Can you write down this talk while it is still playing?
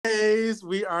ladies,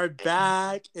 we are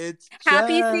back. It's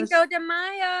Happy just Cinco de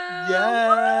Mayo.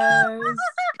 yes,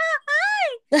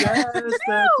 just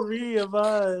the Woo! three of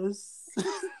us.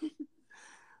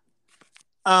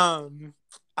 um,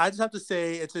 I just have to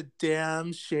say it's a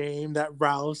damn shame that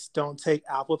Ralph's don't take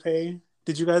Apple Pay.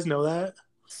 Did you guys know that?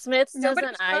 Smith's Nobody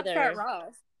doesn't shops at either.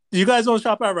 Ralph's. You guys don't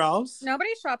shop at Ralph's? Nobody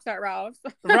shops at Ralph's.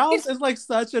 Ralph's is like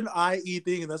such an IE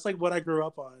thing, and that's like what I grew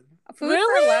up on. Food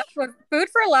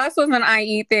for less was an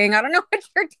IE thing. I don't know what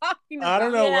you're talking about. I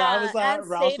don't know where I was Yeah, at. and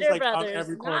Ralph's was Stater like on Brothers,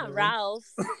 every corner. not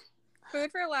Ralph's. Food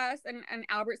for less and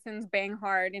Albertsons bang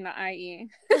hard in the IE.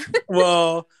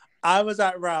 Well, I was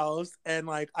at Ralph's and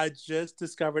like I just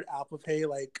discovered Apple Pay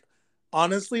like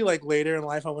honestly like later in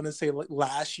life. I want to say like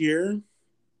last year.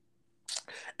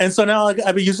 And so now like,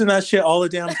 I've been using that shit all the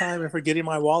damn time and forgetting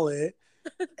my wallet.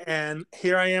 And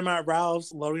here I am at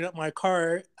Ralph's loading up my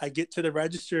cart. I get to the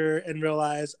register and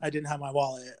realize I didn't have my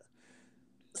wallet.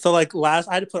 So like I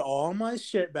had to put all my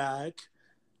shit back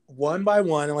one by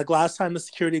one. And like last time the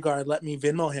security guard let me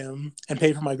Venmo him and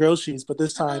pay for my groceries. But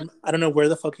this time I don't know where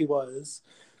the fuck he was.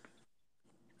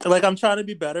 Like I'm trying to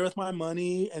be better with my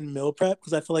money and meal prep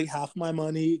because I feel like half of my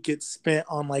money gets spent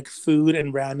on like food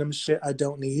and random shit I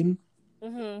don't need.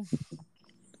 Mm-hmm.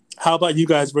 How about you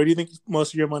guys? Where do you think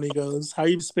most of your money goes? How are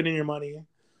you spending your money?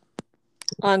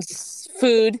 On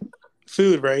food.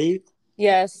 Food, right?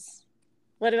 Yes.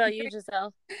 What about you,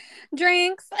 Giselle?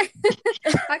 Drinks. I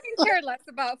can care less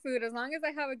about food as long as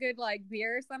I have a good like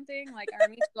beer or something like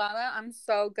Army Chelada. I'm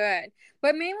so good.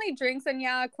 But mainly drinks and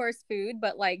yeah, of course food,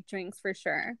 but like drinks for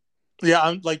sure. Yeah,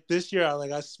 I'm like this year.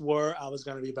 I swore I was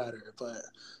gonna be better, but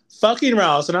fucking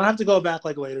Ralphs, and I have to go back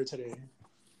like later today.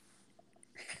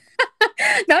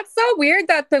 That's so weird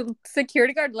that the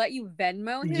security guard let you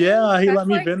Venmo him. Yeah, he let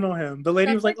me like, Venmo him. The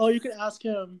lady was like, "Oh, you can ask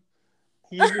him."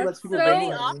 He usually lets people So- Venmo He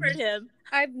him. offered him.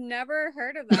 I've never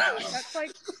heard of that. That's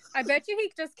like, I bet you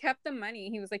he just kept the money.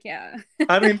 He was like, yeah.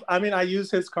 I mean, I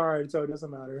use his card, so it doesn't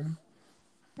matter.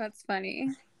 That's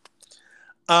funny.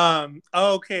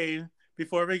 Okay.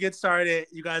 Before we get started,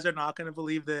 you guys are not gonna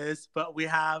believe this, but we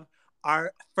have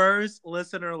our first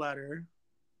listener letter.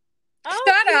 Oh,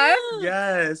 Shut up. cute.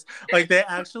 Yes, like they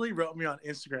actually wrote me on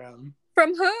Instagram.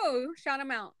 From who? Shout him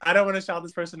out. I don't want to shout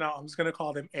this person out. I'm just gonna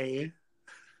call them A.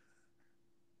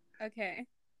 Okay.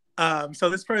 So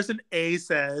this person A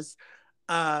says,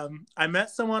 I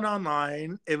met someone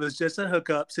online. It was just a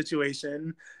hookup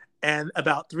situation, and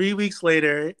about 3 weeks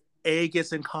later, A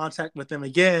gets in contact with them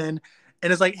again,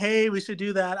 and it's like, "Hey, we should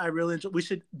do that. We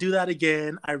should do that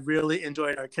again. I really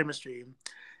enjoyed our chemistry."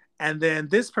 And then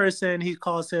this person, he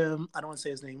calls him, I don't want to say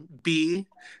his name, B,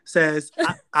 says,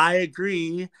 I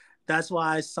agree. That's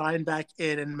why I signed back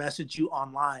in and messaged you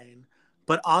online.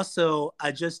 But also,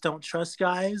 I just don't trust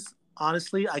guys.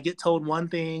 Honestly, I get told one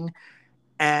thing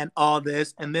and all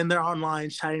this, and then they're online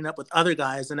chatting up with other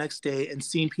guys the next day and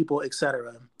seeing people,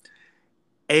 etc.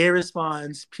 A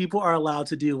responds, people are allowed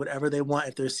to do whatever they want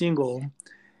if they're single.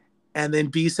 And then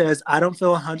B says, I don't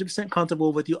feel 100%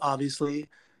 comfortable with you, obviously.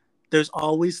 There's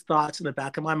always thoughts in the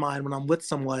back of my mind when I'm with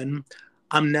someone.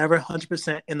 I'm never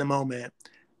 100% in the moment.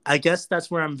 I guess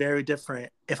that's where I'm very different.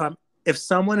 If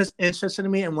someone is interested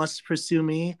in me and wants to pursue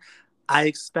me, I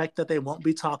expect that they won't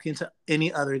be talking to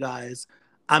any other guys.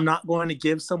 I'm not going to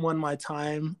give someone my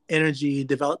time, energy,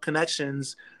 develop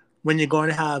connections when you're going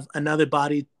to have another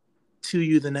body to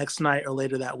you the next night or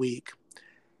later that week.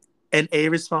 And A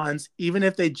responds, even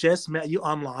if they just met you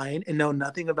online and know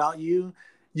nothing about you,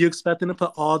 you expect them to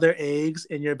put all their eggs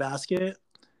in your basket?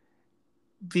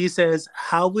 B says,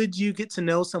 how would you get to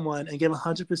know someone and give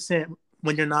 100%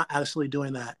 when you're not actually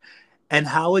doing that? And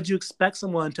how would you expect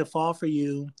someone to fall for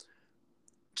you,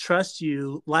 trust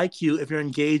you, like you, if you're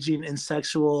engaging in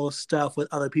sexual stuff with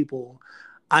other people?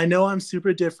 I know I'm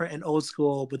super different and old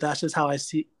school, but that's just how I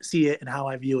see it and how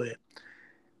I view it.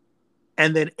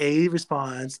 And then A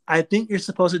responds, I think you're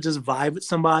supposed to just vibe with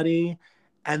somebody,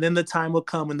 and then the time will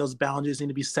come when those boundaries need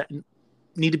to be set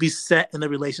in the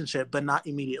relationship, but not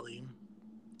immediately.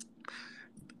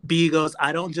 B goes,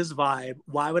 I don't just vibe.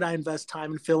 Why would I invest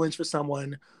time and feelings for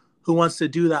someone who wants to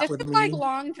do that This with is me? like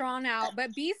long drawn out,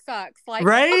 but B sucks. Like,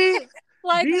 Right?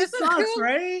 like B this sucks, is too,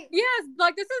 right? yes,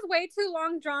 like this is way too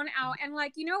long drawn out. And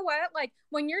like, you know what? Like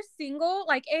when you're single,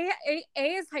 like A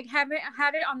is like haven't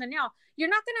had it on the nail. You're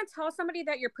not gonna tell somebody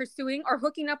that you're pursuing or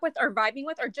hooking up with or vibing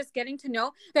with or just getting to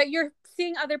know that you're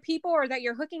seeing other people or that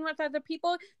you're hooking with other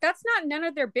people. That's not none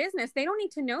of their business. They don't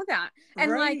need to know that. And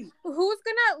Right. like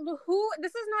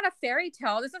this is not a fairy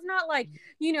tale. This is not like,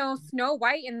 you know, Snow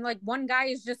White and like one guy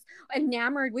is just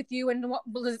enamored with you and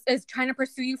is trying to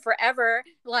pursue you forever.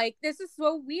 Like this is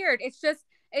so weird. It's just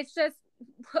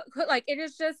like it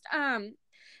is just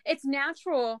it's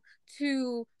natural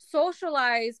to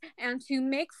socialize and to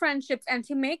make friendships and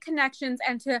to make connections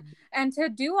and to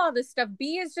do all this stuff.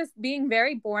 B is just being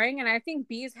very boring, and I think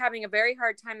B is having a very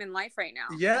hard time in life right now.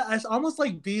 Yeah, it's almost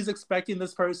like B's expecting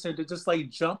this person to just like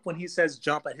jump when he says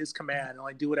jump at his command and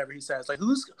like do whatever he says. Like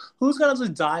who's gonna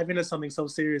just dive into something so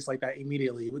serious like that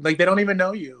immediately? Like they don't even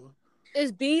know you.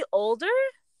 Is B older?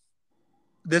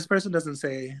 This person doesn't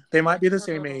say. They might be the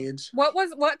same age.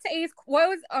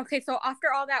 Okay, so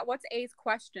after all that, what's A's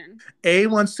question? A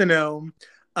wants to know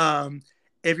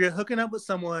if you're hooking up with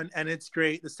someone and it's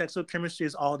great, the sexual chemistry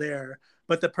is all there,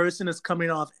 but the person is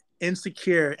coming off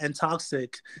insecure and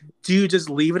toxic, do you just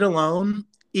leave it alone?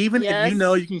 Even if you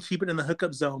know you can keep it in the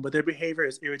hookup zone, but their behavior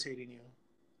is irritating you.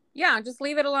 Yeah, just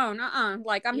leave it alone.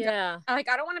 Like I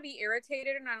don't want to be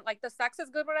irritated, and like the sex is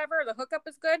good, whatever, the hookup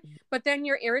is good, but then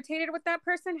you're irritated with that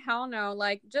person. Hell no.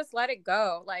 Like just let it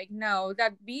go. Like no,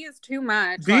 that B is too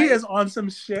much. B is on some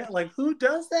shit. Like who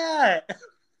does that?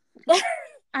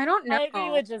 I don't know. I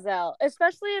agree with Giselle,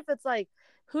 especially if it's like,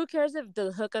 who cares if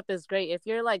the hookup is great? If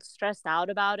you're like stressed out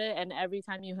about it, and every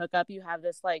time you hook up, you have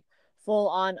this like full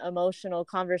on emotional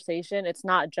conversation, it's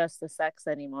not just the sex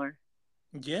anymore.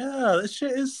 Yeah, this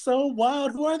shit is so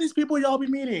wild. Who are these people y'all be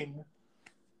meeting?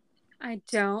 I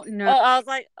don't know. I was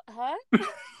like, huh?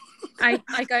 I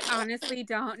honestly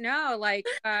don't know. Like,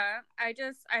 I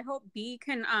hope B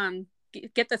can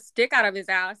get the stick out of his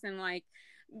ass and like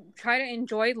try to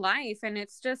enjoy life. And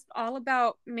it's just all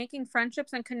about making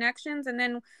friendships and connections. And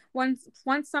then once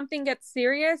something gets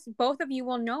serious, both of you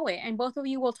will know it and both of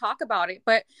you will talk about it.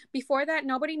 But before that,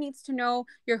 nobody needs to know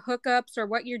your hookups or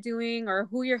what you're doing or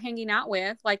who you're hanging out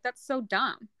with. Like, that's so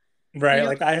dumb. Right. You know?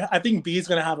 Like I think B's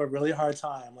gonna have a really hard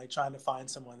time like trying to find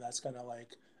someone that's gonna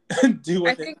like do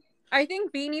with it. I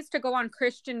think B needs to go on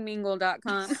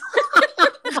christianmingle.com.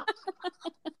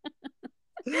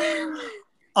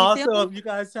 Also, if you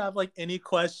guys have like any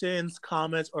questions,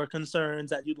 comments, or concerns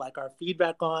that you'd like our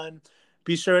feedback on,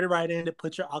 be sure to write in to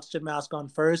put your oxygen mask on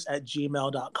first at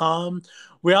gmail.com.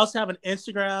 We also have an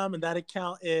Instagram, and that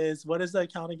account is, what is the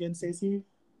account again, Stacey?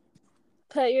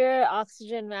 Put your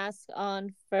oxygen mask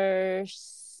on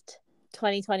first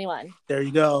 2021. There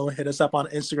you go. Hit us up on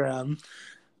Instagram.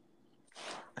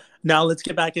 Now let's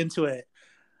get back into it.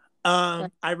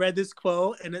 I read this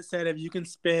quote and it said, if you can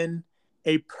spend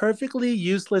a perfectly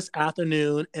useless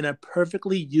afternoon in a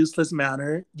perfectly useless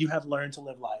manner, you have learned to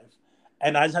live life.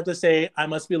 And I just have to say, I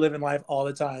must be living life all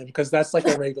the time because that's like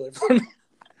a regular for me.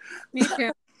 Me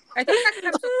too. I think that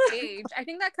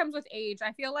comes with age.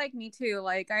 I feel like me too.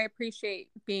 Like I appreciate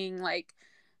being like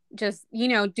just,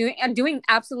 doing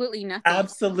absolutely nothing.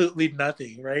 Absolutely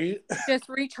nothing, right? Just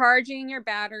recharging your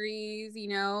batteries,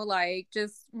 like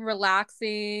just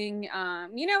relaxing.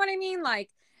 You know what I mean? Like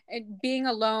being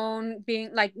alone,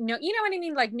 being like, no, you know what I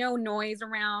mean? Like no noise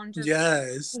around. Just,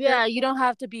 yes. Yeah, you don't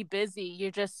have to be busy. You're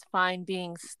just fine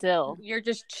being still. You're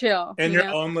just chill. In your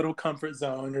own little comfort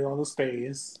zone, your own little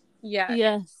space. Yeah.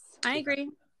 Yes. I agree.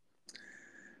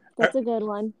 That's a good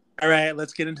one. All right,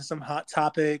 let's get into some hot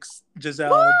topics.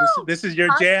 Giselle, this is your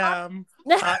jam.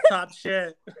 Hot top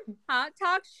shit. Hot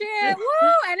top shit. Woo!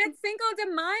 And it's Cinco de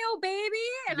Mayo, baby.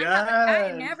 And I'm having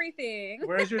that and everything.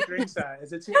 Where's your drinks at?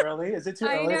 Is it too early? Is it too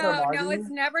early for Marty? No, it's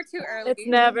never too early. It's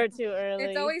never too early.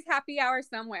 It's always happy hour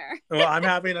somewhere. Well, I'm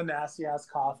having a nasty ass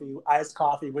coffee, iced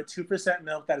coffee with 2%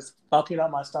 milk that is fucking up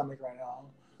my stomach right now.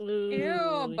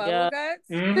 Ew, bubble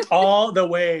guts. All the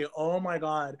way. Oh my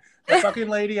god. The fucking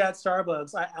lady at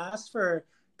Starbucks, I asked for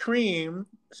cream,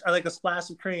 or like a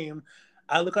splash of cream.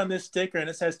 I look on this sticker and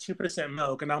it says 2%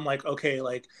 milk, and I'm like, okay,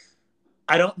 like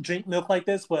I don't drink milk like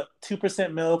this, but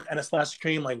 2% milk and a splash of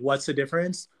cream, like what's the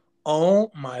difference?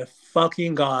 Oh my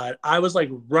fucking god. I was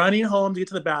like running home to get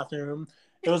to the bathroom.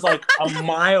 It was like a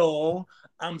mile.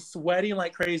 I'm sweating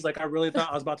like crazy. Like I really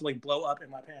thought I was about to like blow up in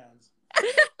my pants.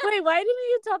 Wait, why didn't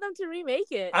you tell them to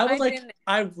remake it?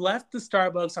 I left the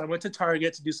Starbucks. I went to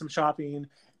Target to do some shopping,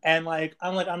 and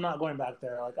I'm not going back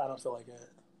there. Like I don't feel like it.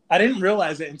 I didn't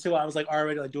realize it until I was like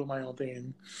already like doing my own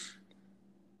thing.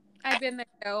 I've been there,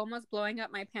 though, almost blowing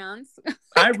up my pants.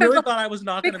 I really thought I was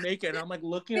not gonna make it, and I'm like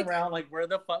looking around, like where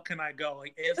the fuck can I go?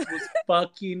 Like it was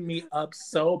fucking me up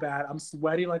so bad. I'm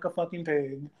sweating like a fucking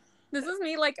pig. This is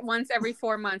me like once every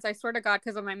 4 months. I swear to God,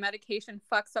 because of my medication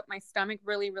fucks up my stomach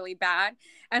really, really bad.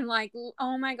 And like,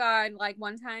 oh my God, like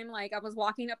one time, like I was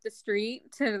walking up the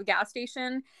street to the gas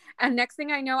station, and next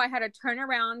thing I know, I had to turn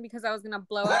around because I was gonna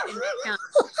blow up in my pants.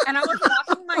 And I was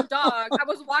walking my dog. I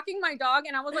was walking my dog,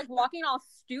 and I was like walking all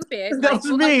stupid. That like,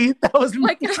 was me. That was me.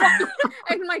 Like,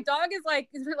 and my dog is like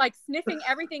sniffing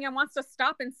everything and wants to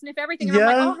stop and sniff everything. And Yes.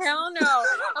 I'm like, oh hell no.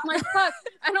 I'm like, fuck.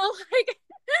 And I'm like,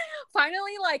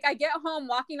 finally, like I get home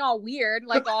walking all weird,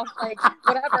 like all like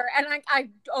whatever. And I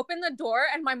open the door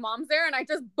and my mom's there, and I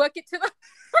just book it to the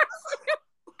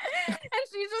and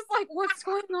she's just like, what's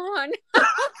going on?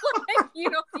 Like, you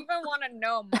don't even want to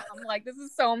know, Mom. Like, this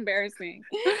is so embarrassing.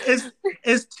 Is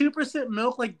 2%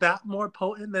 milk like that more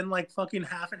potent than like fucking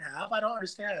half and half? I don't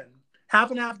understand.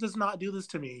 Half and half does not do this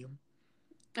to me.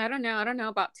 I don't know. I don't know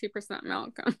about 2%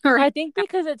 milk. I think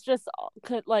because it's just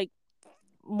like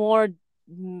more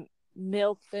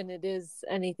milk than it is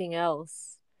anything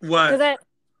else. What? Because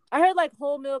I heard like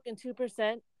whole milk and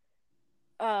 2%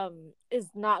 is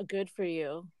not good for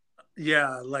you.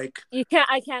 Yeah, like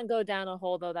I can't go down a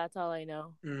hole though. That's all I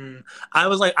know. I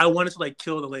was like, I wanted to like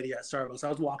kill the lady at Starbucks. I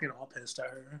was walking all pissed at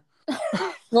her.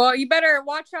 Well, you better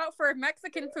watch out for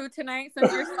Mexican food tonight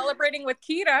since you're celebrating with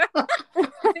Kita.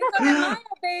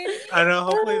 Baby. I know.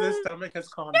 Hopefully, this stomach has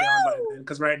calmed down by then.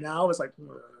 Because right now it's like.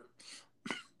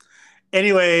 Ugh.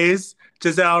 Anyways,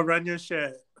 Giselle, run your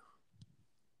shit.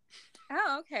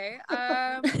 Oh, okay.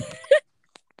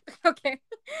 Okay.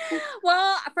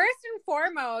 Well, first and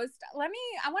foremost, I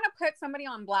want to put somebody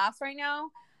on blast right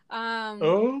now.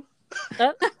 Oh.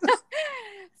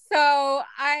 So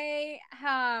I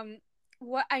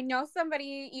know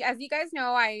somebody, as you guys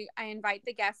know, I invite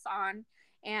the guests on,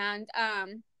 and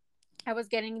I was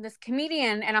getting this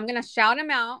comedian, and I'm gonna shout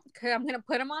him out because I'm gonna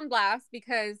put him on blast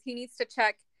because he needs to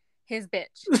check his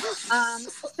bitch.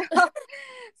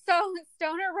 So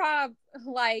Stoner Rob,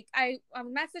 like I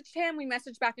messaged him, we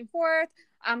messaged back and forth.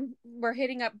 We're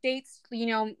hitting up dates,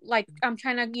 like I'm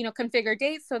trying to, configure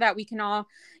dates so that we can all,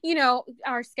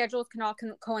 our schedules can all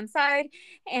coincide.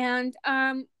 And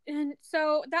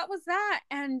so that was that.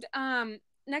 And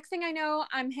next thing I know,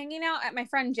 I'm hanging out at my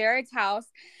friend Jared's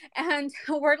house, and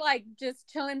we're like just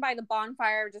chilling by the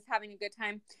bonfire, just having a good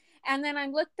time. And then I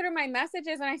look through my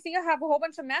messages, and I see I have a whole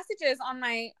bunch of messages on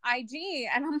my IG,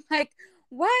 and I'm like,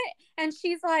 what? And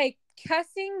she's like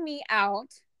cussing me out.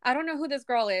 I don't know who this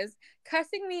girl is,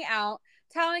 cussing me out,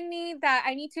 telling me that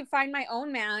I need to find my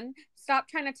own man, stop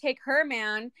trying to take her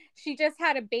man. She just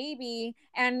had a baby,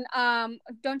 and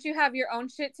don't you have your own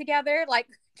shit together? Like,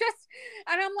 just,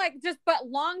 and I'm like, just, but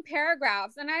long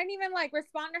paragraphs. And I didn't even like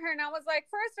respond to her. And I was like,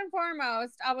 first and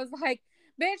foremost, I was like,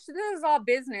 bitch, this is all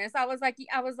business. I was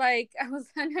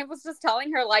just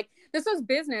telling her like, this was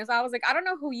business. I was like, I don't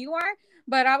know who you are,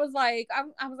 but I was like,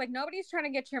 nobody's trying to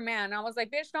get your man. I was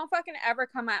like, bitch, don't fucking ever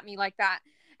come at me like that.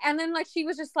 And then like, she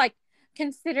was just like,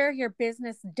 consider your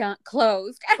business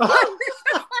closed. And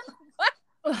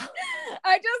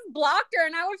I just blocked her,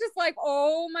 and I was just like,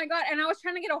 oh my God. And I was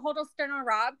trying to get a hold of Stoner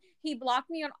Rob. He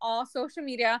blocked me on all social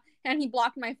media, and he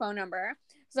blocked my phone number.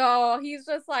 So he's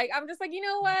just like, I'm just like, you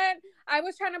know what? I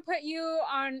was trying to put you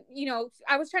on,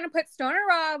 I was trying to put Stoner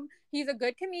Rob. He's a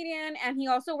good comedian, and he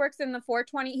also works in the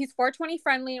 420. He's 420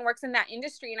 friendly and works in that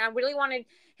industry. And I really wanted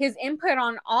his input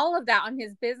on all of that, on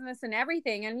his business and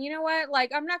everything. And you know what?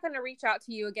 Like, I'm not going to reach out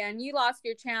to you again. You lost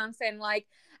your chance. And like,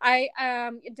 I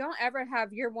don't ever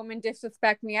have your woman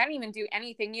disrespect me. I didn't even do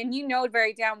anything. And you know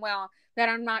very damn well that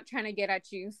I'm not trying to get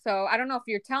at you. So I don't know if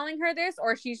you're telling her this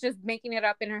or she's just making it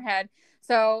up in her head.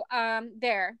 So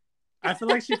there. I feel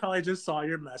like she probably just saw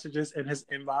your messages in his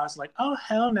inbox, like, oh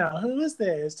hell no, who is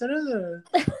this? But it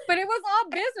was all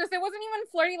business. It wasn't even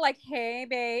flirty, like, hey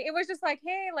babe. It was just like,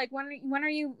 hey, like when are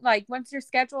you, like, what's your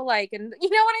schedule like? And you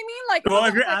know what I mean? Like, well,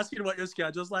 if you're asking what your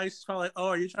schedule's like, she's probably like, oh,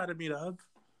 are you trying to meet up?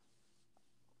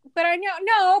 But I know,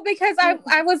 no, because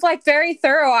I was like very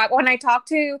thorough when I talked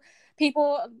to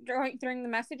people during the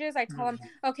messages. I tell them,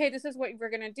 okay, this is what we're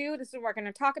going to do. This is what we're going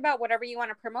to talk about, whatever you want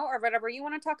to promote or whatever you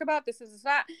want to talk about. This is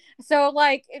that. So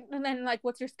like, and then like,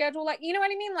 what's your schedule like? You know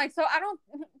what I mean? Like, so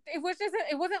it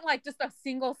wasn't like just a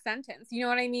single sentence. You know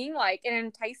what I mean? Like an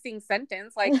enticing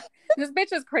sentence. Like this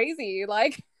bitch is crazy.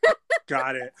 Like,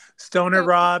 got it. Stoner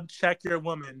Rob, check your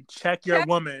woman. Check your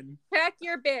woman. Check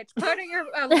your bitch. Put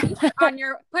a leash on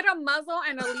your. Put a muzzle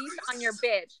and a leash on your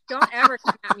bitch. Don't ever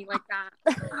come at me like that.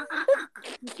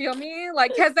 You feel me?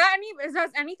 Like, has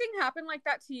anything happened like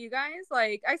that to you guys?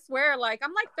 Like, I swear, like,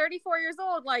 I'm like 34 years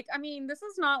old. Like, I mean, this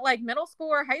is not like middle school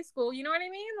or high school. You know what I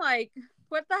mean? Like,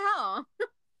 what the hell?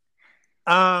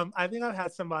 I think I've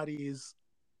had somebody's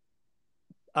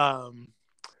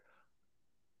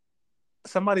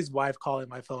somebody's wife calling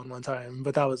my phone one time,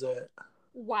 but that was it.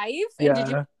 Wife? And did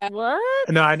you? Yeah. What?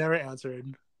 No, I never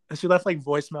answered. And she left like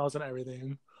voicemails and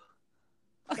everything.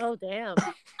 Oh damn.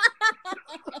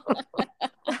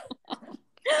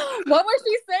 What was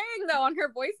she saying though on her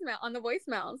voicemail, on the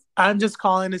voicemails? I'm just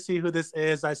calling to see who this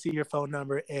is. I see your phone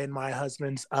number in my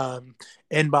husband's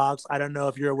inbox. I don't know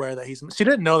if you're aware that she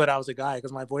didn't know that I was a guy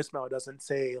because my voicemail doesn't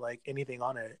say like anything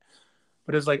on it.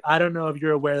 But it's like, I don't know if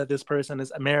you're aware that this person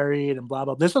is married and blah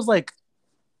blah. This was like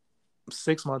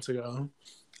 6 months ago.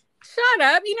 Shut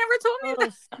up. You never told me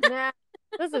that. Snap.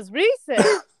 This is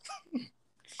recent.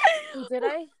 Did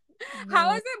I?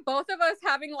 How is it both of us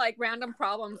having like random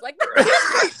problems like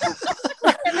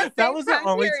that was the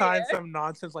only period. time some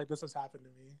nonsense like this has happened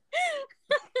to me.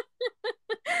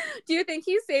 Do you think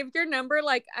he saved your number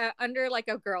like under like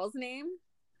a girl's name?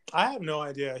 I have no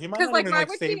idea. He might not like, even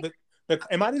like save the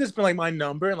it might have just been like my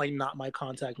number and like not my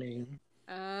contact name.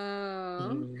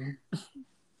 Oh.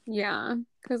 Yeah.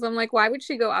 Because I'm like, why would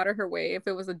she go out of her way? If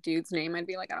it was a dude's name, I'd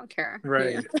be like, I don't care.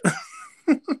 Right.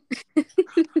 Yeah.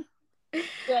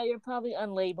 Yeah, you're probably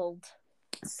unlabeled.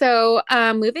 So,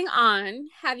 moving on.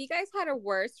 Have you guys had a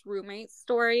worse roommate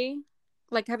story?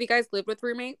 Like, have you guys lived with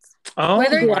roommates? Oh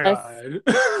my God.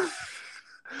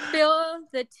 Spill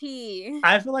the tea.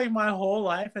 I feel like my whole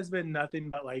life has been nothing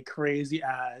but like crazy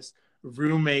ass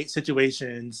roommate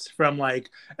situations from like,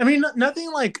 I mean, nothing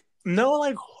like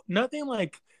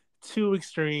too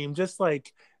extreme, just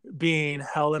like being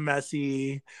hella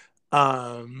messy.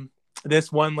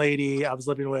 This one lady I was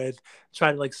living with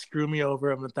tried to like screw me over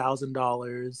of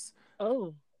 $1,000.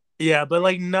 Oh. Yeah, but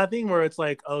like nothing where it's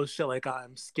like, oh shit, like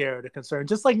I'm scared or concerned.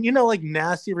 Just like, you know, like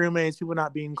nasty roommates, people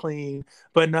not being clean,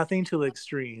 but nothing to the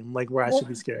extreme, like where I should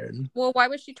be scared. Well, why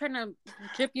was she trying to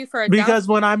gyp you for a Because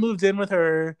when I moved in with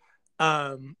her,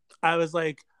 I was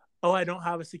like, oh, I don't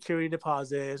have a security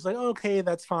deposit. It's like, okay,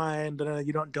 that's fine.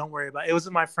 You don't worry about it. It was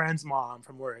my friend's mom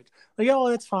from work. Like, oh,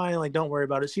 that's fine. Like, don't worry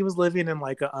about it. She was living in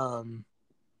like a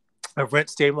rent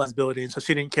stabilized building, so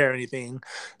she didn't care anything.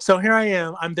 So here I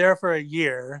am. I'm there for a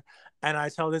year, and I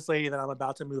tell this lady that I'm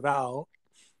about to move out,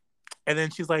 and then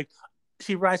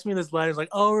she writes me this letter. It's like,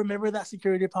 oh, remember that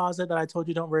security deposit that I told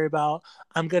you don't worry about?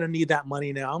 I'm gonna need that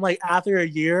money now. I'm like, after a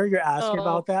year, you're asking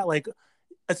about that? Like,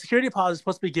 a security deposit is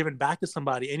supposed to be given back to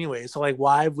somebody anyway. So like,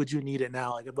 why would you need it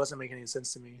now? Like, it wasn't making any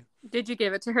sense to me. Did you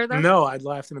give it to her though? No, I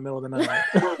left in the middle of the night.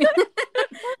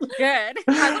 Good.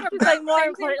 Like, more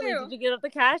importantly, did you give up the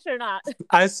cash or not?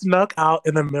 I snuck out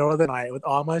in the middle of the night with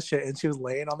all my shit, and she was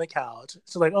laying on the couch.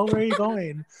 She's like, oh, where are you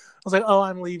going? I was like, oh,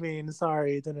 I'm leaving.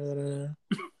 Sorry.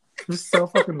 It was so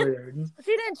fucking weird.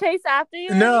 She didn't chase after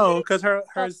you? No, because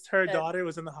her daughter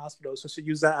was in the hospital, so she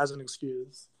used that as an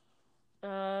excuse.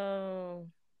 Oh.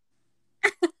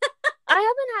 I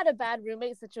haven't had a bad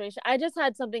roommate situation. I just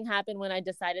had something happen when I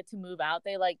decided to move out.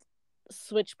 They like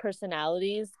switch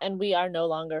personalities and we are no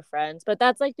longer friends. But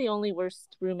that's like the only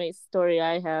worst roommate story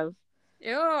I have.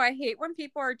 Ew, I hate when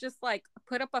people are just like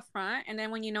put up a front and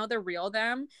then when you know the real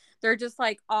them, they're just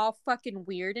like all fucking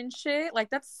weird and shit.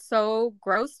 Like that's so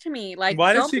gross to me. Like,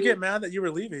 why did she get mad that you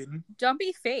were leaving? Don't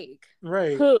be fake.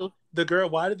 Right. Who? The girl.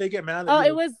 Why did they get mad at you?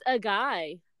 It was a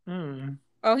guy.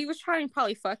 Oh, he was trying to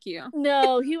probably fuck you.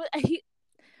 No,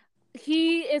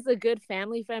 he is a good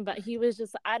family friend, but he was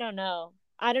just, I don't know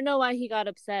why he got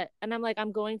upset. And I'm like,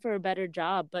 I'm going for a better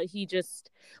job, but he just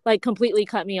like completely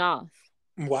cut me off.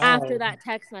 Wow. After that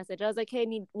text message, I was like, hey,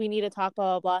 we need to talk,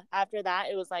 blah, blah, blah. After that,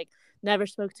 it was like, never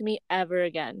spoke to me ever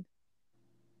again.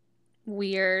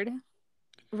 Weird.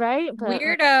 Right? But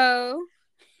weirdo.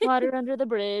 Water under the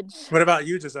bridge. What about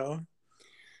you, Giselle?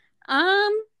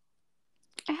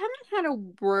 I haven't had a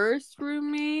worse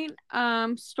roommate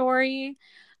story.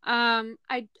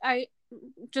 I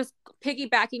just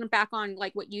piggybacking back on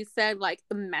like what you said, like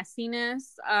the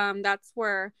messiness. That's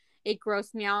where it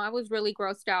grossed me out. I was really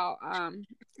grossed out.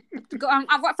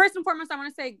 First and foremost, I want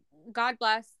to say God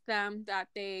bless them that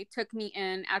they took me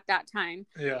in at that time.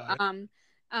 Yeah.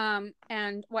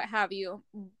 And what have you.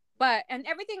 And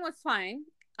everything was fine.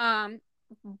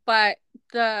 But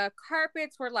the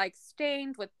carpets were like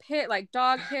stained with like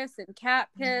dog piss and cat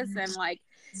piss, and like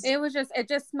it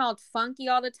just smelled funky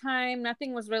all the time.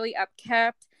 Nothing was really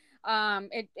upkept.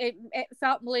 It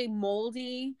felt really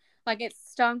moldy. Like it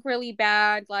stunk really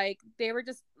bad. Like they were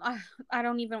just I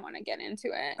don't even want to get into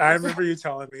it. I remember you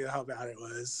telling me how bad it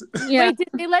was. Yeah. Wait, did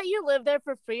they let you live there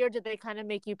for free or did they kind of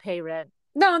make you pay rent?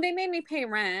 No, they made me pay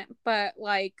rent, but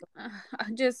like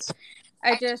just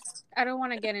I don't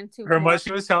want to get into From more. what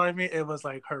she was telling me, it was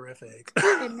like horrific.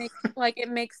 It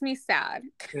makes me sad.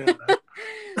 Yeah.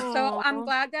 So I'm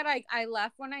glad that I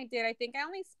left when I did. I think I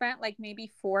only spent like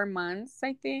maybe 4 months,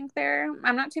 I think, there.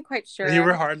 I'm not too quite sure. And you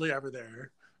were hardly ever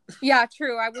there. Yeah,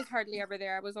 true. I was hardly ever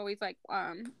there. I was always like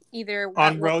either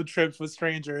on road trips with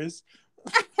strangers.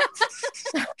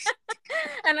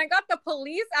 And I got the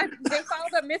police. They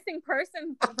filed a missing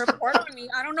person report on me.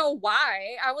 I don't know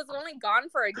why. I was only gone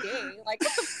for a day. Like,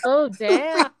 oh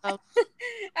damn. And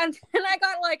then I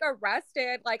got like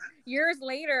arrested. Like years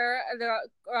later,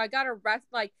 I got arrested.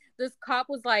 Like this cop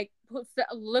was like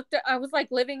looked at. I was like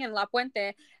living in La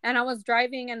Puente, and I was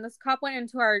driving, and this cop went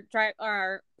into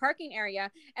our parking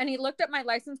area, and he looked at my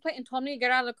license plate and told me to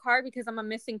get out of the car because I'm a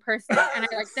missing person. And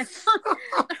I like, just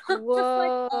like,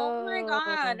 oh my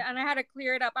god! And I had to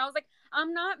clear it up. I was like,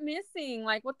 I'm not missing.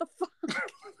 Like, what the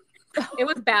fuck? It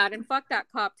was bad, and fuck that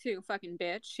cop too. Fucking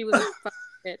bitch. She was a fucking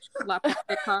bitch. La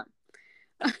Puente cop.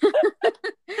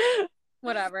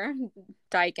 Whatever,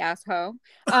 dyke ass hoe.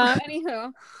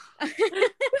 Anywho,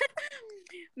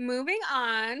 moving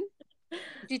on.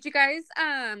 Did you guys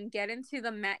get into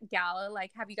the Met Gala? Like,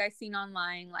 have you guys seen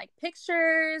online like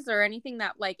pictures or anything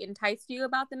that like enticed you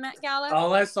about the Met Gala?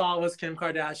 All I saw was Kim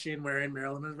Kardashian wearing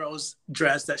Marilyn Monroe's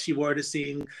dress that she wore to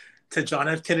sing to John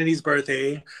F. Kennedy's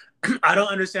birthday. I don't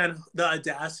understand the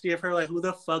audacity of her. Like, who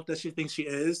the fuck does she think she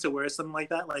is to wear something like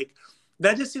that? Like,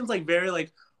 that just seems like very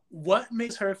like, what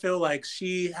makes her feel like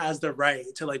she has the right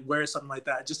to like wear something like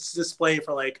that just to display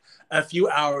for like a few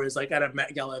hours like at a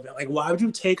Met Gala event? Like, why would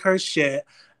you take her shit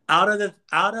out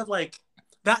of like,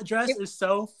 that dress is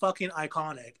so fucking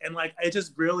iconic, and like it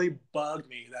just really bugged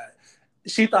me that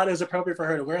she thought it was appropriate for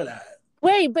her to wear that.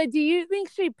 Wait, but do you think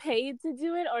she paid to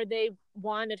do it or they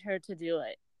wanted her to do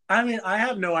it? I mean, I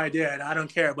have no idea and I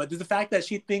don't care, but the fact that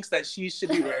she thinks that she should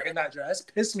be wearing that dress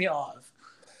pissed me off.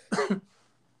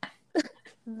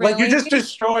 Really? Like, you just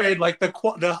destroyed, like, the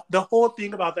whole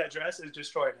thing about that dress is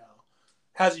destroyed now.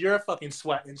 Has your fucking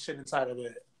sweat and shit inside of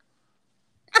it.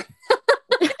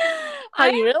 How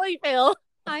you really feel?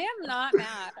 I am not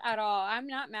mad at all. I'm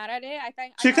not mad at it. I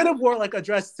think she could have wore like a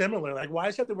dress similar. Like, why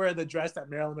does she have to wear the dress that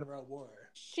Marilyn Monroe wore?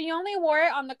 She only wore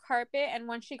it on the carpet, and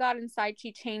when she got inside,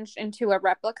 she changed into a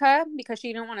replica because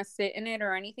she didn't want to sit in it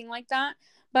or anything like that.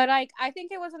 But I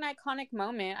think it was an iconic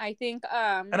moment. I think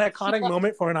an iconic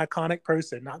moment for an iconic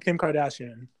person, not Kim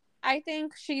Kardashian. I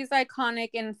think she's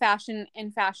iconic in fashion.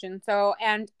 So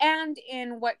and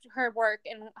in what her work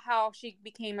and how she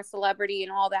became a celebrity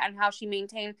and all that, and how she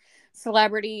maintained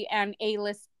celebrity and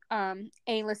A-list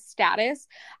status.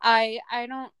 I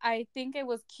think it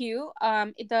was cute.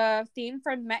 The theme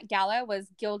for Met Gala was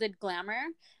gilded glamour,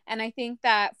 and I think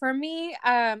that for me,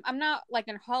 I'm not like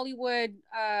a Hollywood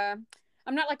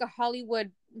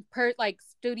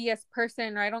studious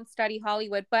person, or I don't study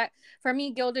Hollywood, but for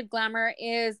me, gilded glamour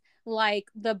is like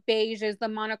the beiges, the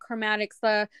monochromatics,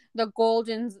 the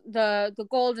goldens, the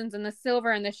goldens and the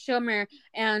silver and the shimmer,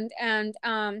 and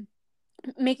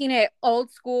making it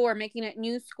old school or making it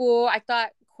new school. I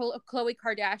thought Khloe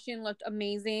Kardashian looked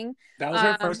amazing. That was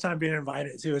her first time being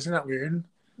invited too. Isn't that weird?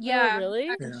 Yeah, oh,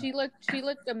 really? Yeah. She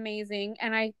looked amazing,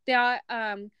 and I thought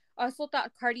also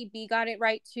thought Cardi B got it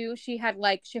right too. She had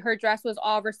her dress was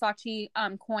all Versace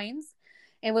coins.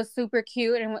 It was super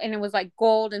cute, and it was like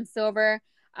gold and silver.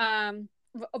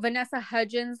 Vanessa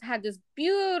Hudgens had this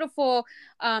beautiful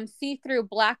see-through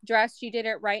black dress. She did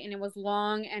it right, and it was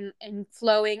long and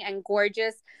flowing and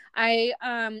gorgeous. Those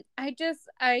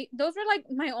were like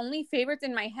my only favorites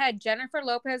in my head. Jennifer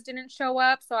Lopez didn't show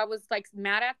up, so I was like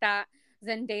mad at that.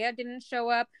 Zendaya didn't show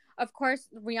up. Of course,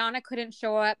 Rihanna couldn't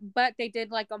show up, but they did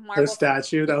like a marble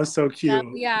statue. That was so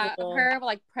cute. Yeah, her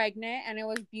like pregnant, and it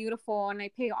was beautiful, and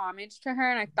I paid homage to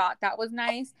her, and I thought that was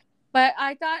nice. But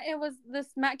I thought this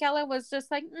Met Gala was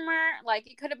just like, meh, like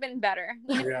it could have been better.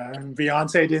 Yeah, and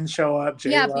Beyonce didn't show up.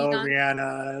 J-Lo,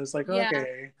 Rihanna. It was like,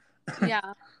 okay.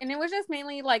 Yeah, and it was just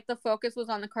mainly like the focus was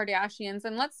on the Kardashians.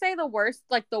 And let's say the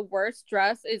worst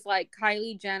dress is like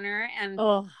Kylie Jenner and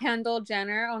Kendall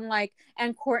Jenner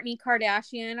and Kourtney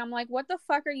Kardashian. I'm like, what the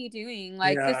fuck are you doing?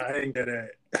 Like, I didn't get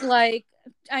it. Like,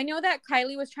 I know that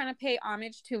Kylie was trying to pay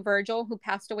homage to Virgil, who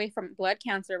passed away from blood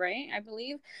cancer, right? I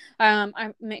believe.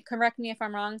 Correct me if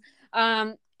I'm wrong.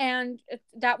 And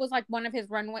that was like one of his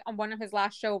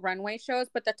last runway shows,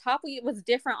 but the top was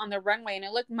different on the runway, and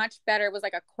it looked much better. It was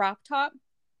like a crop top.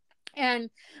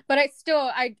 But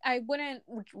I wouldn't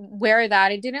wear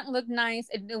that. It didn't look nice.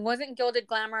 It wasn't gilded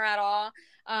glamour at all.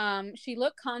 She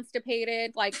looked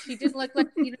constipated. Like, she didn't look like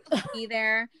she didn't be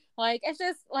there. Like, it's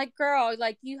just like, girl,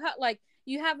 like you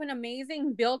have an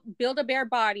amazing Build-A-Bear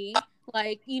body.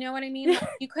 Like, you know what I mean? Like,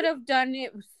 you could have done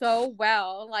it so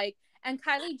well. Like, and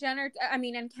Kylie Jenner, I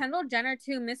mean, and Kendall Jenner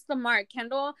too missed the mark.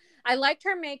 Kendall, I liked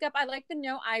her makeup. I liked the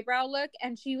no eyebrow look.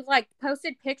 And she like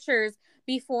posted pictures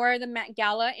before the Met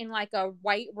Gala in like a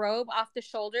white robe off the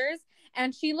shoulders.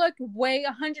 And she looked way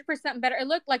 100% better. It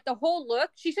looked like the whole look,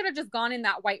 she should have just gone in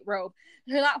that white robe.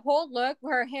 That whole look,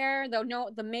 her hair,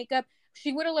 the makeup,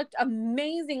 she would have looked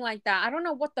amazing like that. I don't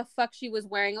know what the fuck she was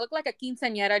wearing. It looked like a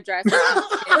quinceañera dress.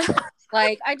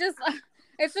 Like,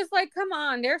 it's just like, come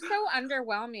on, they're so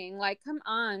underwhelming. Like, come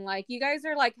on, like, you guys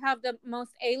are like have the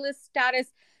most A-list status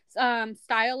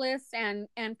stylists and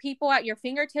people at your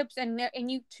fingertips, and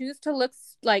you choose to look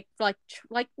like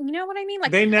you know what I mean?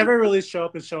 Like, they never really show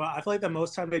up and show out. I feel like the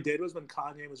most time they did was when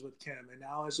Kanye was with Kim, and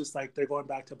now it's just like they're going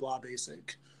back to blah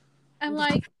basic. I'm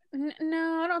like,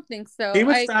 no, I don't think so. He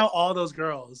would style all those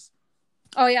girls.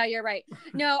 Oh yeah, you're right.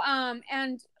 No,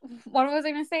 and what was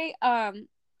I gonna say?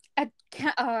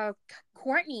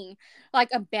 Courtney, like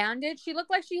a bandage. She looked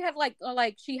like she had like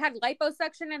she had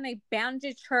liposuction and they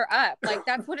bandaged her up. Like,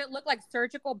 that's what it looked like,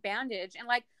 surgical bandage. And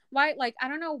like, why? Like, I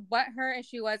don't know what her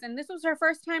issue was. And this was her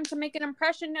first time to make an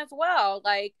impression as well.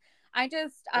 Like, I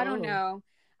don't know.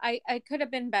 I could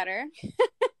have been better.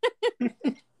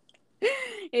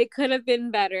 It could have been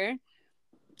better.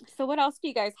 So what else do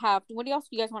you guys have? What else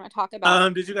do you guys want to talk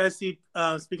about? Did you guys see,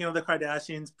 speaking of the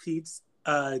Kardashians, Pete's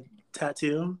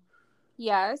tattoo?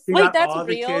 Yes. Wait, that's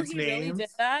real? He really did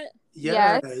that?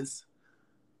 Yes.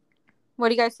 What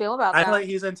do you guys feel about that? I feel like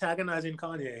he's antagonizing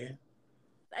Kanye.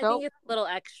 I think it's a little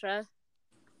extra.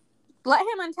 Let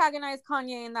him antagonize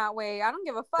Kanye in that way. I don't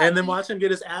give a fuck. And then watch him get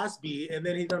his ass beat, and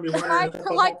then he's gonna be wondering.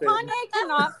 Like Kanye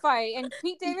cannot fight, and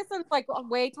Pete Davidson's like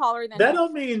way taller than that. him.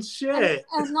 Don't mean shit.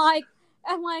 And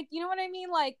like, you know what I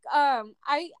mean? Like,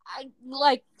 I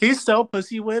like. He's so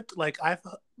pussy whipped. Like, I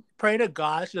pray to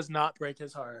God she does not break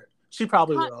his heart. She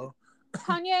probably will.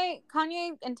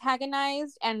 Kanye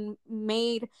antagonized and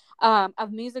made a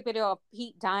music video of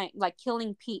Pete dying, like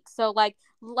killing Pete. So like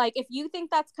if you think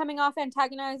that's coming off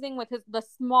antagonizing with the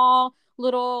small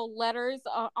little letters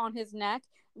on his neck,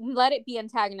 let it be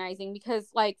antagonizing, because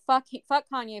like fuck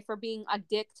Kanye for being a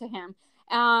dick to him.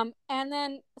 And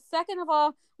then second of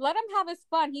all, let him have his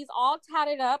fun. He's all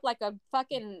tatted up like a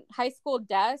fucking high school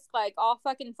desk, like all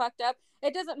fucking fucked up.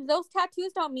 Those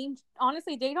tattoos don't mean,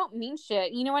 honestly, they don't mean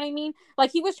shit. You know what I mean? Like,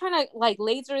 he was trying to like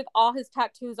laser all his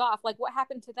tattoos off. Like, what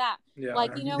happened to that? Yeah.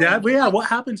 Like, you know yeah, what I mean? yeah, like, what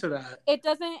happened to that? It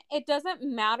doesn't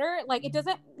matter. Like, it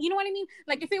doesn't, you know what I mean?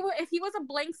 Like, if he was a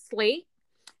blank slate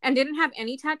and didn't have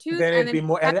any tattoos, then it'd be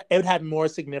more. It would have more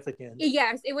significance.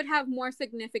 Yes, it would have more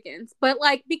significance. But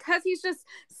like, because he's just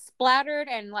splattered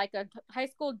and like a high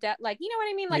school like, you know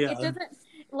what I mean? Like, it doesn't.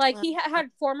 Like, he had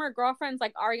former girlfriends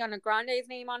like Ariana Grande's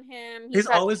name on him. He's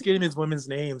always getting his women's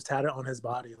names tatted on his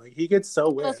body. Like, he gets so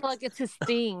weird. Also, like, it's his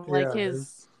thing. Like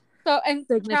his. So, and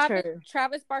signature.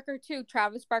 Travis Barker too.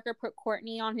 Travis Barker put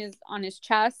Courtney on his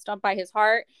chest, up by his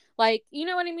heart. Like, you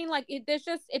know what I mean? Like, it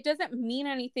doesn't mean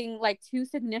anything like too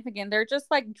significant. They're just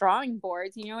like drawing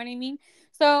boards. You know what I mean?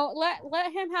 So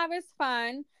let him have his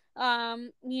fun.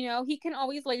 You know, he can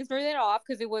always laser it off,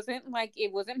 because it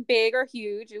wasn't big or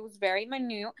huge. It was very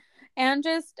minute, and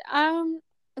just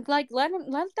like let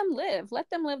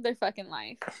them live their fucking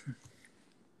life.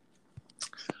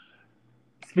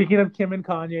 Speaking of Kim and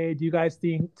Kanye, do you guys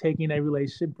think taking a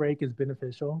relationship break is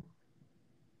beneficial?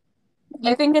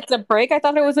 You think it's a break? I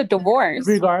thought it was a divorce.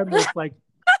 Regardless, like,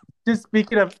 just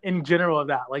speaking of in general of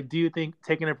that, like, do you think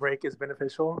taking a break is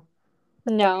beneficial?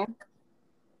 No,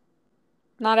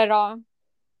 not at all.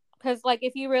 Because like,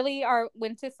 if you really are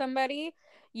into somebody,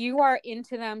 you are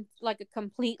into them like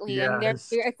completely.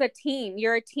 Yes. And it's a team.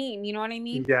 You're a team. You know what I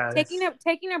mean? Yes.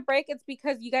 Taking a break, it's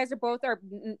because you guys are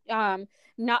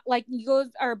not like, you guys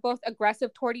are both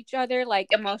aggressive toward each other, like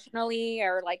emotionally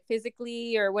or like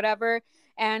physically or whatever.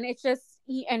 And it's just,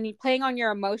 and you're playing on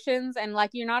your emotions, and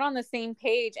like, you're not on the same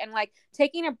page. And like,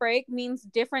 taking a break means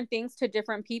different things to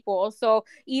different people. So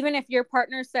even if your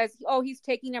partner says, oh, he's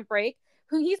taking a break,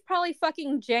 he's probably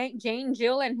fucking Jane,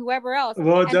 Jill, and whoever else.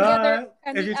 Well, if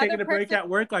you're taking a break at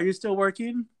work, are you still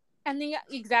working? And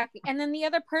exactly. And then the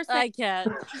other person, I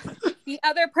can't. The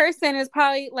other person is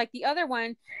probably like, the other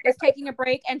one is taking a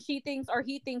break, and she thinks, or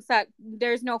he thinks, that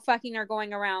there's no fucking or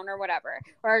going around or whatever,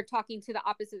 or talking to the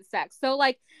opposite sex. So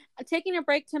like, taking a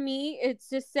break to me, it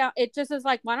just is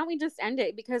like, why don't we just end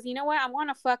it? Because you know what? I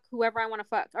want to fuck whoever I want to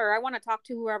fuck, or I want to talk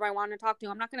to whoever I want to talk to.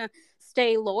 I'm not going to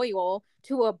stay loyal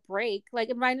to a break.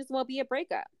 Like, it might as well be a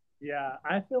breakup. Yeah.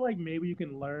 I feel like maybe you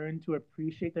can learn to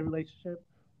appreciate the relationship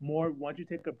more once you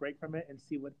take a break from it and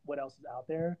see what else is out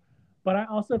there. But I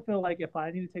also feel like if I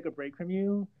need to take a break from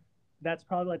you, that's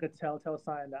probably like a telltale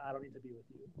sign that I don't need to be with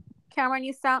you. Cameron,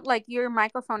 you sound like your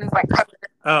microphone is like.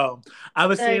 Oh, I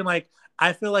was saying like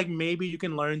I feel like maybe you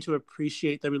can learn to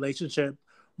appreciate the relationship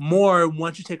more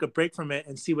once you take a break from it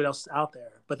and see what else is out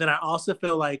there. But then I also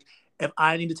feel like if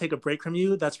I need to take a break from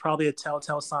you, that's probably a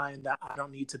telltale sign that I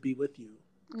don't need to be with you.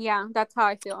 Yeah, that's how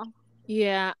I feel.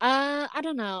 Yeah, I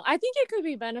don't know. I think it could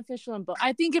be beneficial in both.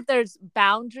 I think if there's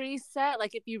boundaries set,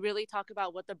 like if you really talk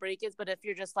about what the break is, but if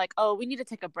you're just like, oh, we need to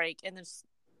take a break and then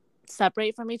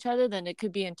separate from each other, then it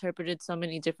could be interpreted so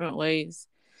many different ways.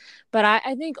 But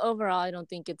I think overall, I don't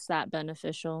think it's that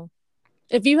beneficial.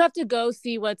 If you have to go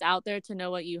see what's out there to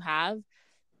know what you have,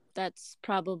 that's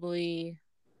probably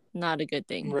not a good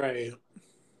thing. Right.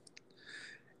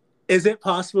 Is it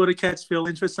possible to catch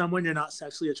feelings for someone you're not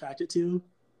sexually attracted to?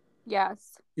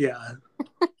 Yes. Yeah.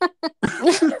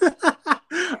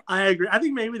 I agree. I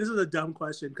think maybe this is a dumb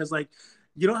question because, like,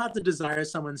 you don't have to desire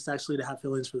someone sexually to have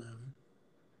feelings for them.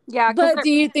 Yeah. But do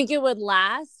you think it would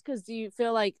last? Because do you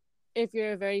feel like if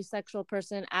you're a very sexual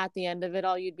person, at the end of it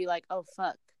all, you'd be like, oh,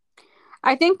 fuck.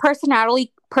 I think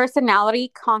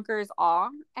personality conquers all,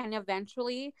 and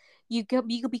eventually you can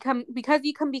become, because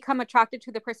you can become attracted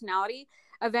to the personality.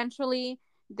 Eventually,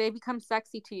 they become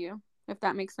sexy to you. If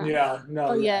that makes sense. Yeah. No.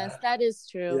 Oh, yeah. yes, that is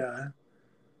true. Yeah.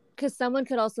 Because someone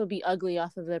could also be ugly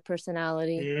off of their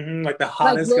personality. Mm-hmm. Like the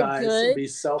hottest guys would be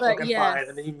so fucking fine,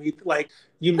 and then you meet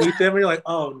them, and you're like,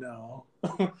 oh no,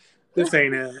 this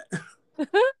ain't it.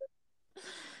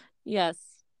 Yes,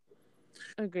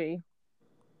 agree.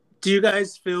 Do you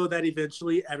guys feel that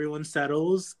eventually everyone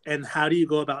settles, and how do you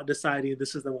go about deciding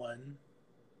this is the one?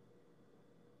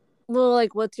 Well,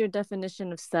 like, what's your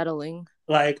definition of settling?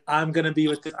 Like, I'm gonna be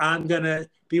with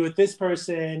this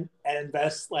person and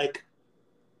invest like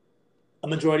a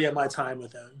majority of my time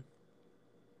with them.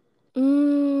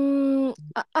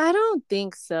 I don't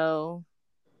think so.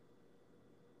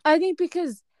 I think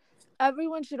because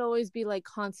everyone should always be like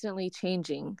constantly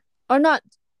changing, or not.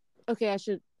 Okay,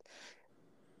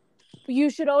 you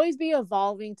should always be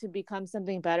evolving to become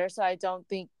something better. So I don't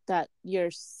think that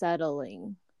you're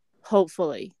settling.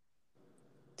 Hopefully.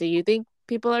 Do you think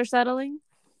people are settling?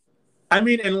 I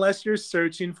mean, unless you're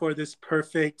searching for this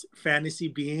perfect fantasy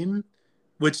being,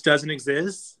 which doesn't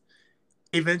exist,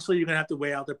 eventually you're going to have to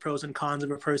weigh out the pros and cons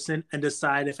of a person and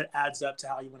decide if it adds up to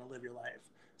how you want to live your life.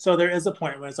 So there is a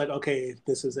point where it's like, okay,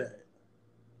 this is it.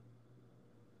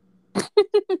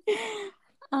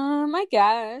 I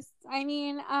guess. I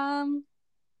mean,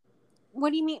 what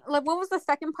do you mean? Like, what was the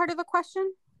second part of the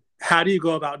question? How do you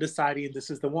go about deciding this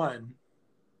is the one?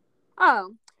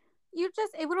 Oh,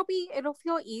 it'll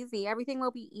feel easy. Everything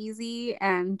will be easy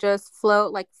and just flow,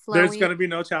 like flowing. There's gonna be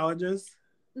no challenges.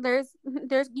 You're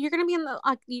gonna be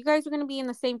you guys are gonna be in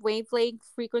the same wavelength,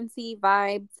 frequency,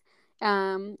 vibes.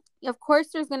 Of course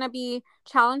there's gonna be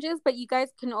challenges, but you guys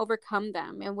can overcome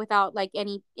them and without like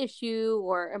any issue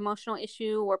or emotional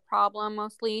issue or problem.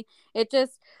 Mostly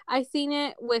I've seen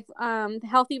it with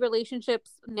healthy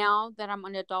relationships now that I'm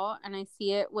an adult, and I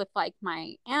see it with like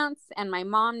my aunts and my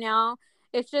mom now.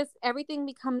 It's just everything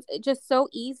becomes just so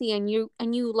easy, and you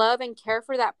love and care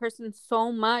for that person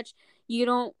so much. You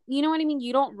know what I mean?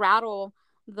 You don't rattle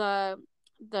the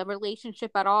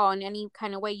relationship at all in any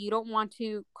kind of way. You don't want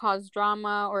to cause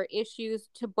drama or issues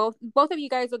to both of you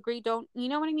guys agree. Don't, you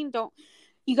know what I mean?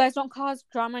 You guys don't cause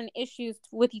drama and issues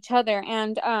with each other.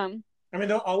 And I mean,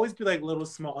 there'll always be like little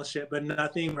small shit, but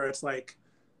nothing where it's like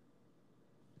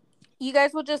you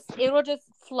guys it will just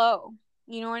flow.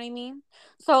 You know what I mean?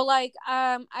 So like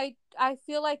I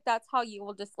feel like that's how you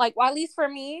will just like, well, at least for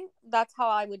me, that's how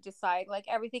I would decide. Like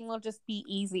everything will just be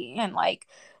easy, and like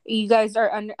you guys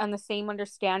are on the same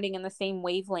understanding and the same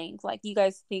wavelength. Like you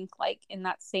guys think like in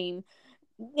that same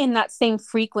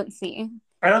frequency.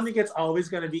 I don't think it's always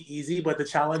going to be easy, but the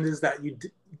challenges that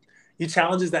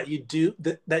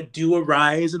that do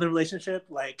arise in the relationship,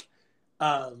 like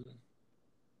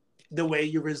the way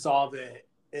you resolve it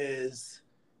is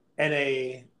in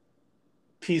a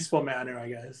peaceful manner, I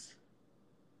guess.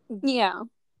 Yeah.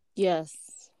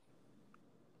 Yes.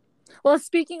 Well,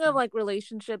 speaking of like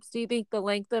relationships, do you think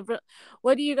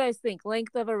what do you guys think?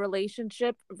 Length of a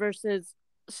relationship versus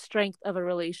strength of a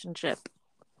relationship?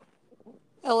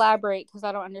 Elaborate, because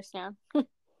I don't understand.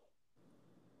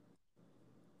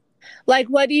 Like,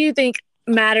 what do you think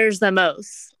matters the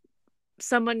most?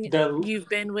 Someone you've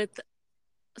been with.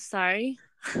 Sorry.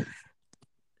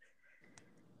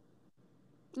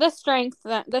 The strength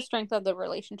of the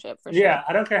relationship, for sure. Yeah,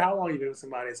 I don't care how long you've been with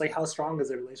somebody. It's like, how strong is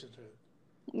the relationship?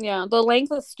 Yeah, the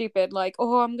length is stupid. Like,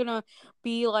 oh, I'm gonna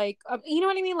be like, you know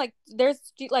what I mean? Like,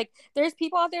 there's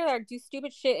people out there that do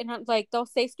stupid shit, and like they'll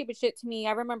say stupid shit to me.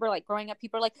 I remember like growing up,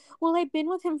 people are like, well, I've been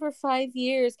with him for 5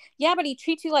 years. Yeah, but he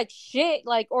treats you like shit.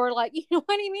 Like, or like, you know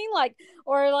what I mean? Like,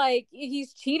 or like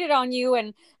he's cheated on you,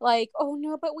 and like, oh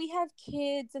no, but we have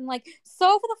kids, and like,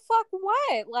 so for the fuck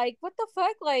what? Like, what the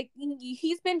fuck? Like,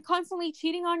 he's been constantly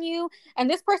cheating on you, and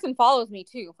this person follows me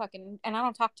too, fucking, and I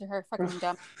don't talk to her, fucking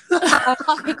dumb.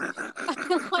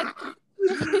 Like,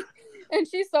 and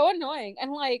she's so annoying.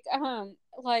 And like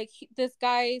this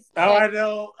guy's Oh, like, I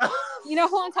know. you know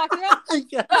who I'm talking about?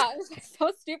 Yeah, Yeah, it's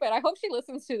so stupid. I hope she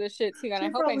listens to this shit too, and she I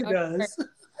hope I probably know her. does.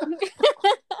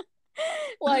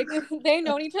 Like they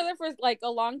known each other for like a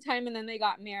long time, and then they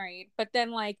got married. But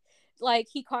then like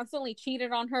he constantly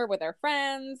cheated on her with her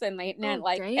friends, and like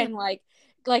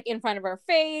in front of her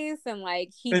face, and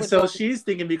like he And would so go, she's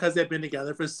thinking because they've been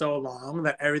together for so long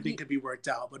that everything could be worked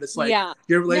out. But it's like yeah,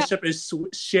 your no, relationship is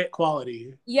shit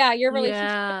quality. yeah, your relationship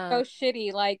is Yeah. so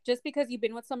shitty. Like just because you've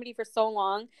been with somebody for so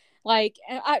long, like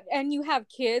and you have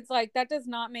kids, like that does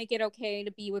not make it okay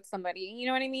to be with somebody. You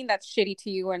know what I mean? That's shitty to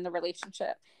you in the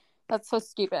relationship. That's so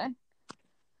stupid.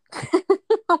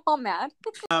 I'm all mad.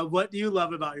 What do you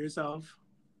love about yourself?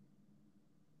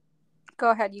 Go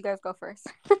ahead, you guys go first.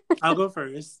 I'll go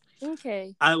first.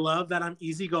 Okay. I love that I'm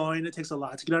easygoing. It takes a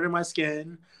lot to get under my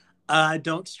skin. I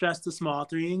don't stress the small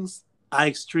things. I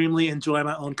extremely enjoy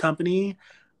my own company.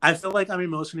 I feel like I'm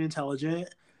emotionally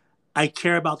intelligent. I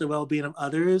care about the well being of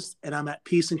others, and I'm at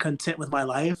peace and content with my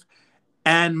life.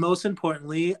 And most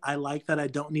importantly, I like that I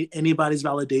don't need anybody's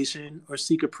validation or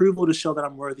seek approval to show that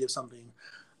I'm worthy of something.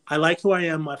 I like who I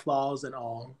am, my flaws, and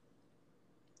all.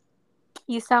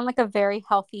 You sound like a very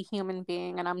healthy human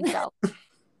being, and I'm jealous.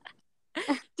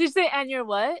 Did you say, and you're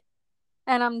what?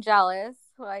 And I'm jealous,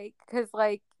 like, because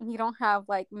like you don't have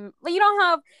like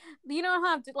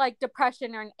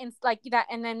depression or like that,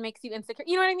 and then makes you insecure.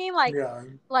 You know what I mean? Yeah.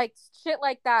 Like shit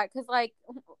like that. Because like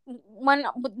when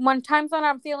times when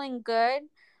I'm feeling good,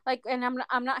 like, and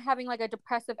I'm not having like a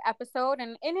depressive episode,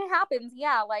 and it happens,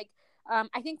 yeah. Like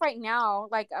I think right now,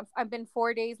 like I've been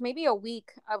 4 days, maybe a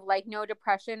week of like no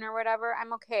depression or whatever.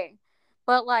 I'm okay,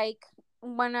 but like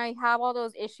when I have all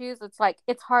those issues, it's like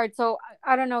it's hard. So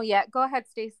I don't know yet. Go ahead,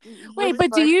 Stacey. Wait,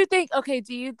 but do you think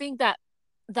that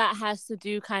has to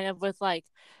do kind of with like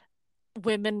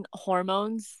women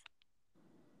hormones?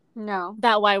 No.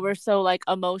 That why we're so like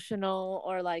emotional,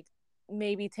 or like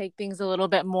maybe take things a little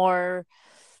bit more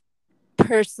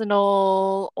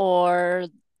personal, or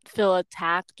feel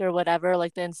attacked or whatever,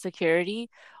 like the insecurity?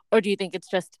 Or do you think it's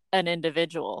just an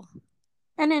individual?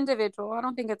 An individual. I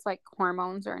don't think it's like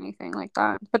hormones or anything like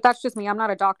that. But that's just me. I'm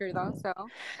not a doctor though, so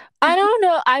I don't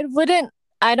know.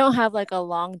 I don't have like a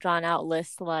long drawn out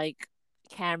list like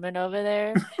Cameron over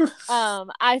there.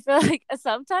 I feel like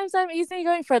sometimes I'm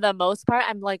easygoing. For the most part,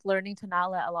 I'm like learning to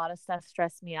not let a lot of stuff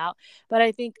stress me out. But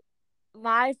I think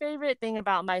my favorite thing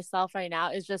about myself right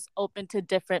now is just open to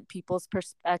different people's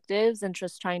perspectives, and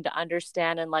just trying to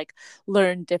understand and like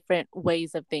learn different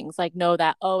ways of things. Like know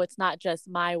that, oh, it's not just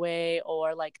my way,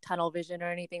 or like tunnel vision or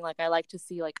anything. Like I like to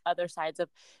see like other sides of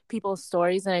people's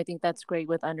stories, and I think that's great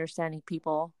with understanding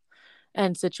people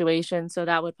and situations. So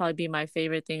that would probably be my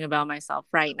favorite thing about myself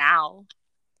right now.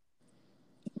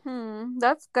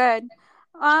 that's good.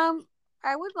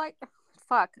 I would like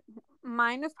fuck.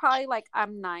 Mine is probably like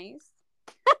I'm nice.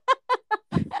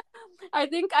 I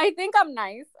think I'm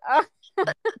nice.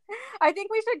 I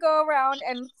think we should go around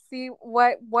and see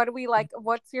what do we like.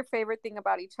 What's your favorite thing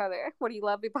about each other? What do you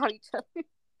love about each other?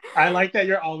 I like that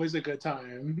you're always a good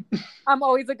time. I'm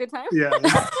always a good time. Yeah.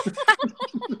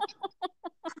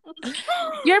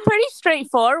 You're pretty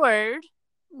straightforward.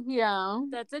 Yeah.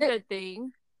 That's a good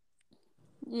thing.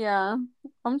 Yeah.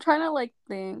 I'm trying to like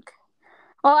think.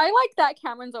 Well, I like that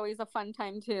Cameron's always a fun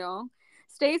time too.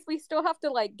 Stace, we still have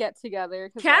to like get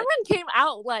together. Cameron came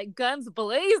out like guns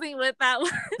blazing with that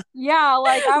one. Yeah,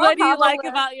 like I what do you like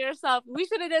about yourself? We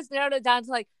should have just narrowed it down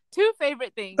to like 2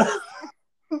 favorite things.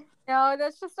 No,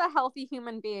 that's just a healthy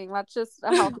human being. That's just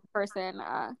a healthy person.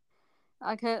 All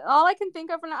I can think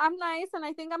of, and I'm nice, and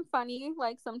I think I'm funny,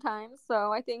 like sometimes.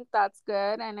 So I think that's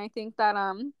good, and I think that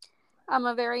I'm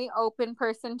a very open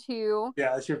person too.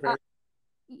 Yeah, that's your favorite.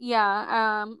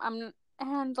 I'm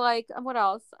and like what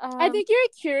else? I think you're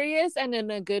curious, and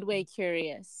in a good way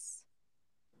curious.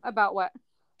 About what?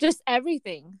 Just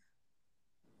everything.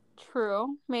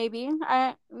 True, maybe.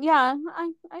 I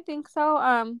think so.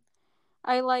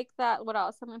 I like that. What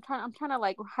else? I'm trying to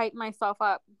like hype myself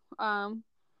up.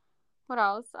 What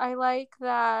else? I like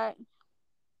that.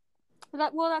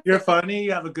 That's You're funny.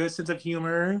 You have a good sense of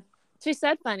humor. She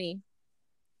said funny.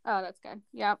 Oh, that's good.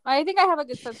 Yeah, I think I have a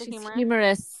good sense of She's humor.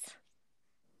 humorous.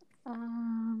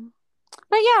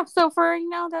 But yeah, so for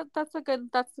that's a good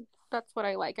that's what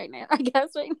I like. I guess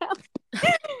right now.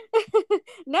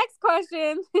 Next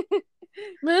question.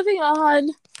 Moving on.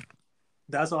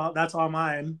 That's all. That's all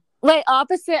mine. Wait,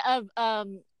 opposite of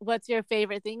what's your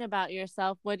favorite thing about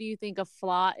yourself? What do you think a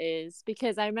flaw is?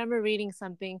 Because I remember reading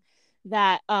something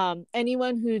that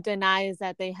anyone who denies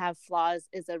that they have flaws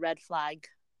is a red flag.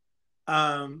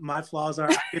 My flaws are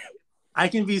I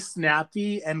can be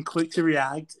snappy and quick to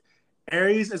react.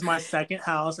 Aries is my second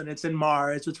house, and it's in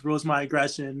Mars, which rules my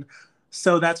aggression.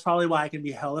 So that's probably why I can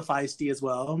be hella feisty as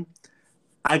well.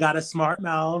 I got a smart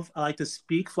mouth. I like to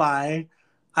speak fly.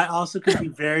 I also can be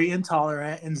very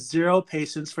intolerant and zero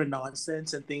patience for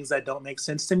nonsense and things that don't make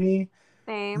sense to me.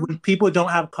 Same. When people don't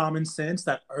have common sense,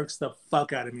 that irks the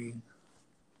fuck out of me.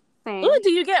 Same. Ooh,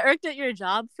 do you get irked at your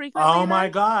job frequently? Oh my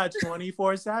God,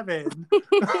 24/7.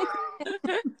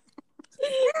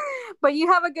 But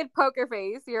you have a good poker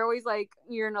face. You're always like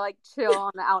you're like chill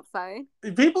on the outside.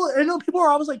 People are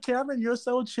always like, Cameron, you're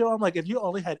so chill. I'm like, if you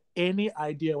only had any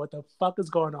idea what the fuck is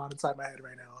going on inside my head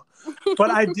right now. But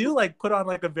I do like put on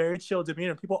like a very chill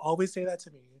demeanor. People always say that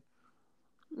to me.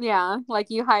 Yeah,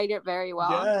 like you hide it very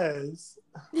well. Yes.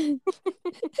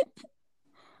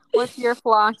 What's your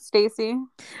flaw, Stacy?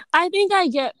 I think I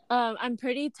get I'm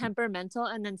pretty temperamental,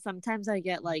 and then sometimes I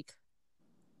get like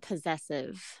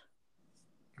possessive.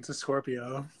 It's a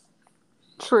Scorpio.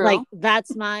 True. Like,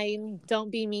 that's mine. Don't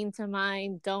be mean to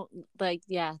mine. Don't, like,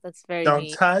 yeah, that's very Don't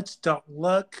mean. touch. Don't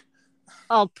look.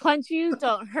 I'll punch you.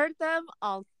 Don't hurt them.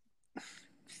 I'll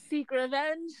seek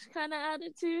revenge kind of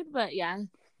attitude. But yeah.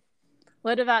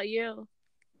 What about you?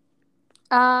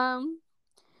 I'm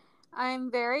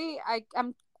very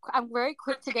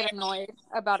quick to get annoyed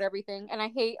about everything, and I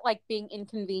hate like being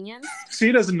inconvenienced.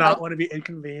 She does not Like, want to be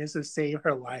inconvenienced to save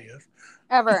her life.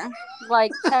 ever.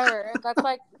 Like ever. That's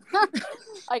like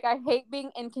like I hate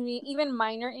being inconvenient, even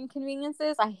minor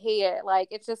inconveniences. I hate it. Like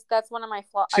it's just that's one of my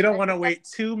flaws. She don't want to wait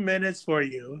 2 minutes for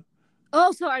you.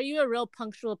 Oh, so are you a real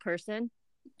punctual person?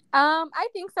 I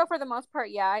think so for the most part.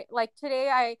 Yeah. Like today,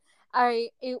 I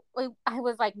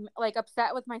was like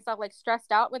upset with myself, like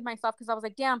stressed out with myself because I was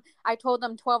like, damn, I told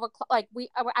them 12 o'clock. Like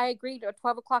I agreed at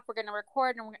 12 o'clock we're gonna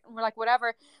record, and we're like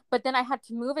whatever. But then I had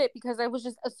to move it because it was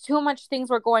just too much things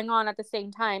were going on at the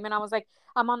same time, and I was like,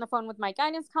 I'm on the phone with my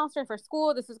guidance counselor for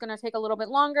school. This is gonna take a little bit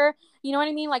longer. You know what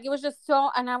I mean? Like it was just so,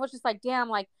 and I was just like, damn,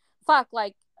 like fuck,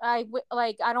 like I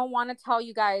don't want to tell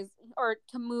you guys or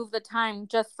to move the time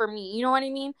just for me. You know what I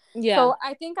mean? Yeah. So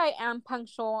I think I am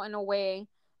punctual in a way,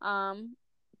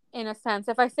 in a sense.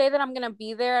 If I say that I'm gonna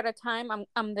be there at a time,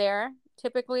 I'm there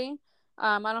typically.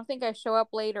 I don't think I show up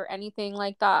late or anything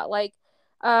like that. Like,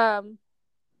 I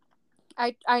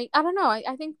don't know.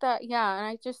 I think that yeah, and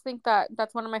I just think that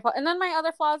that's one of my flaws. And then my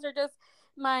other flaws are just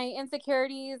my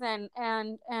insecurities and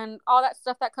all that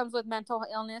stuff that comes with mental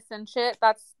illness and shit.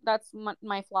 That's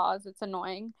my flaws. It's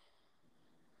annoying.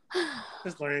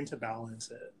 Just learning to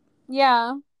balance it.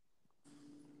 Yeah.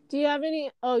 Do you have any?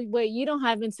 Oh, wait, you don't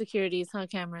have insecurities, huh,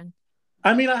 Cameron?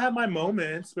 I mean, I have my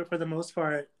moments, but for the most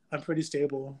part, I'm pretty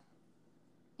stable.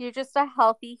 You're just a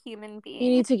healthy human being. You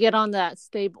need to get on that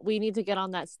stable. We need to get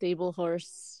on that stable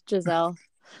horse, Giselle.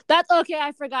 That's okay.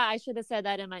 I forgot. I should have said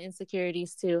that in my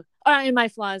insecurities too, or in my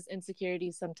flaws.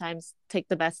 Insecurities sometimes take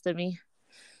the best of me.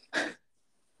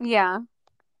 Yeah.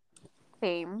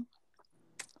 Same.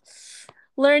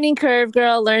 Learning curve,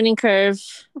 girl. Learning curve.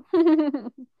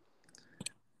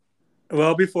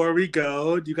 Well, before we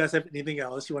go, do you guys have anything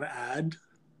else you want to add?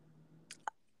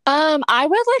 I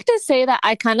would like to say that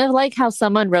I kind of like how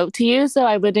someone wrote to you, so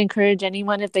I would encourage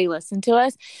anyone if they listen to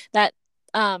us that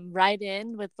write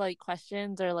in with like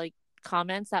questions or like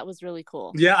comments. That was really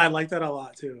cool. Yeah, I like that a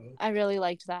lot too. I really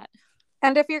liked that.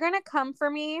 And if you're gonna come for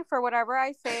me for whatever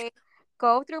I say,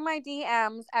 go through my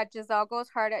DMs at Giselle Goes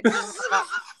Hard at gmail.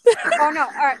 Oh no,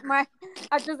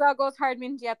 at Giselle Goes Hard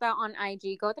Minjieta on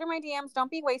IG. Go through my DMs. Don't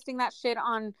be wasting that shit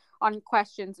on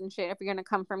questions and shit if you're gonna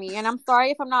come for me. And I'm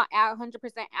sorry if I'm not 100%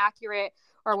 accurate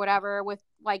or whatever with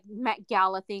like Met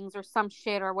Gala things or some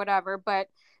shit or whatever. But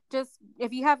just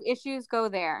if you have issues, go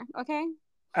there. Okay.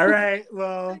 All right.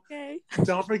 Well, Okay.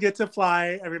 don't forget to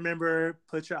fly. And remember,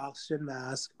 put your oxygen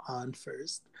mask on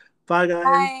first. Bye, guys.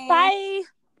 Bye. Bye.